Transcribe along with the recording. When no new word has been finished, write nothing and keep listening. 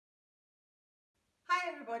Hi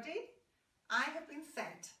everybody, I have been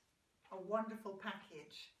sent a wonderful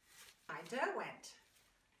package by Derwent.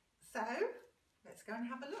 So let's go and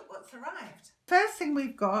have a look what's arrived. First thing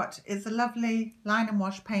we've got is a lovely line and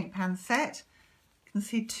wash paint pan set. You can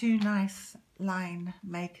see two nice line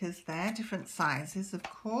makers there, different sizes of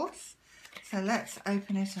course. So let's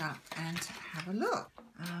open it up and have a look.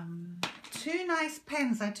 Two nice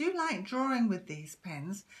pens. I do like drawing with these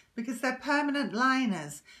pens because they're permanent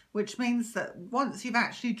liners, which means that once you've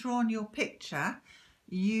actually drawn your picture,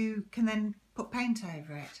 you can then put paint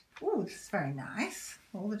over it. Oh, this is very nice.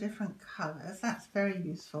 All the different colours. That's very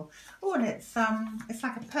useful. Oh, and it's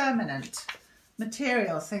like a permanent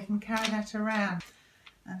material, so you can carry that around.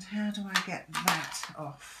 And how do I get that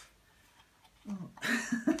off? Oh,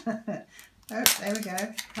 oh there we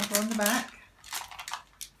go. Cover on the back.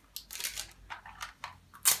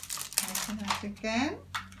 Open that again.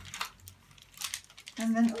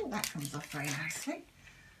 And then, oh, that comes off very nicely.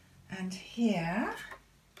 And here,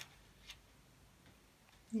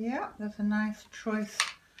 yeah, there's a nice choice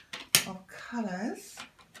of colours.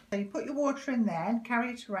 So you put your water in there and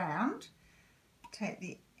carry it around. Take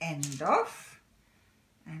the end off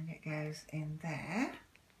and it goes in there.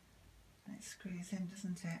 And it screws in,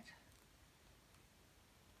 doesn't it?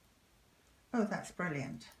 Oh, that's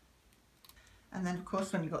brilliant. And then of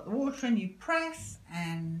course when you've got the water in, you press,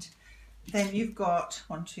 and then you've got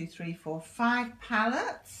 1, 2, 3, 4, 5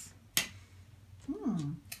 palettes.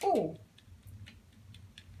 Oh,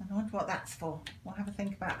 I wonder what that's for. We'll have a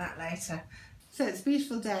think about that later. So it's a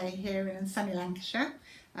beautiful day here in sunny Lancashire,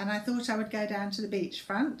 and I thought I would go down to the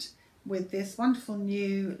beachfront with this wonderful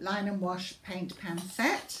new line and wash paint pan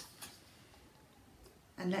set.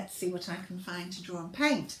 And let's see what I can find to draw and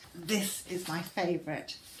paint. This is my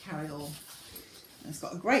favourite carry-all. It's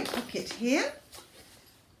got a great pocket here,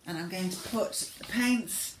 and I'm going to put the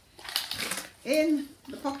paints in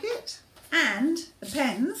the pocket, and the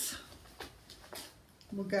pens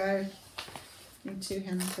will go, need 2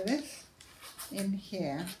 hands for this, in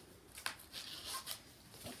here.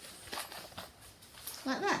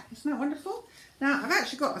 Like that. Isn't that wonderful? Now I've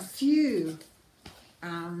actually got a few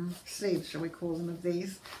sleeves, shall we call them, of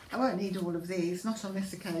these. I won't need all of these, not on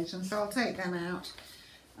this occasion, so I'll take them out.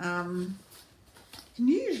 Can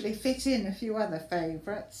usually fit in a few other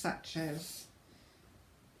favourites, such as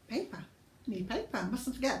paper. New paper,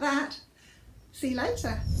 mustn't forget that. See you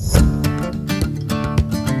later.